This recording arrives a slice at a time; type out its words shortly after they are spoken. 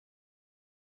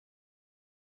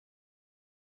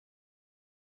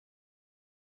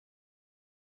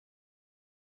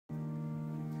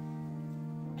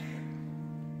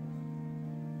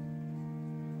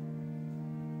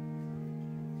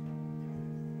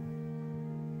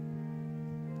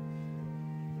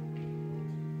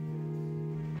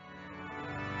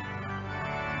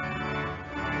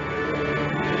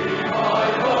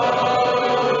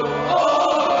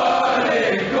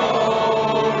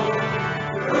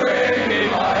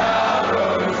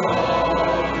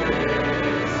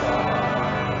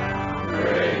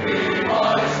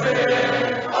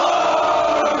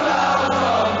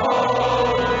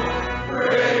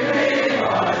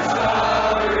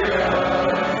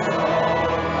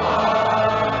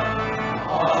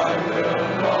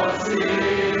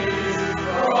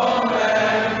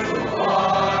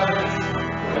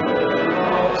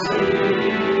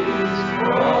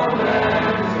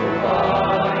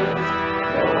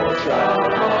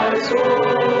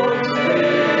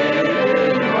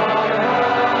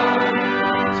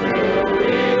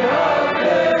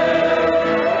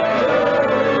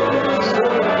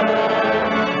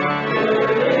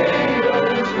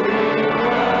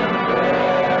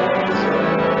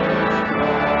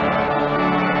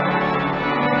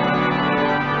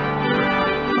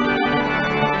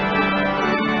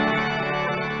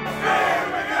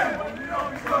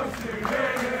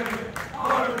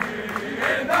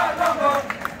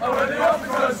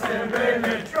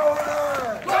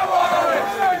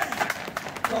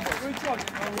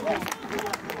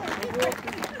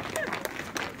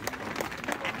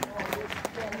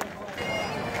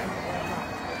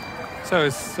So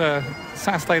it's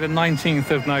Saturday the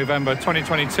 19th of November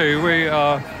 2022. We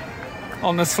are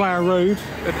on the Slough Road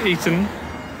at Eton,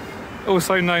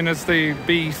 also known as the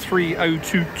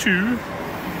B3022.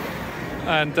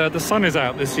 And the sun is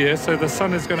out this year, so the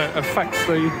sun is going to affect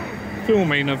the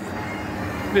filming of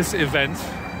this event.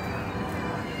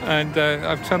 And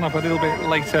I've turned up a little bit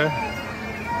later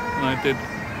than I did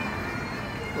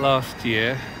last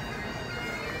year.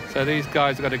 So these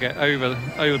guys have got to get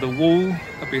over the wall.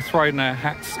 They'll be throwing their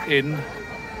hats in.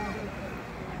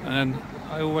 And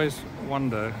I always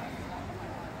wonder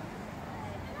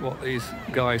what these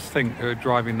guys think who are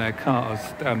driving their cars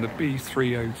down the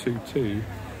B3022.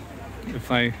 If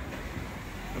they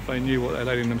knew what they're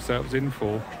letting themselves in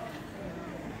for.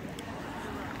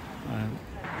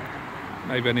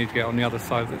 Maybe I need to get on the other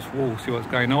side of this wall, see what's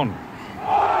going on.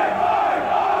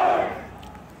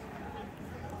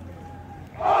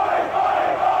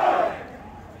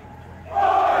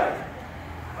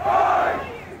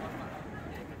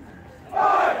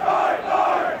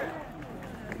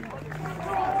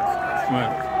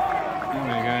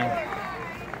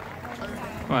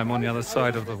 I'm on the other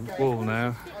side of the wall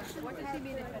now.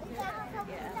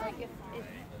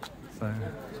 So,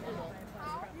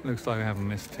 looks like I haven't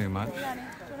missed too much.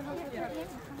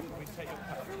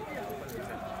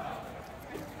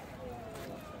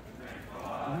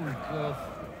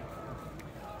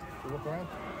 Look around.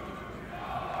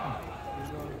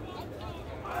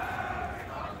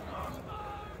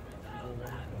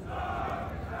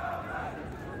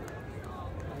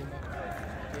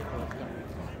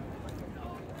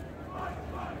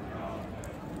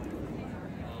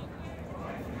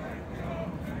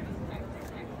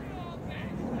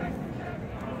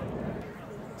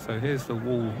 So here's the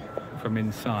wall from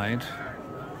inside.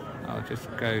 I'll just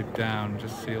go down,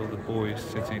 just see all the boys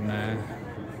sitting there.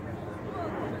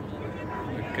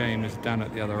 The game is done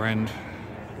at the other end.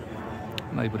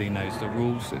 Nobody knows the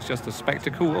rules, it's just a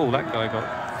spectacle. Oh, that guy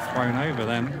got thrown over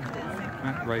then.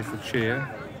 That raised the cheer.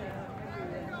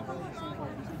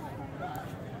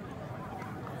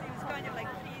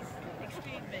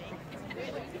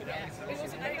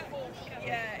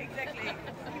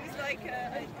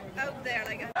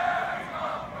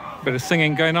 Bit of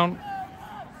singing going on.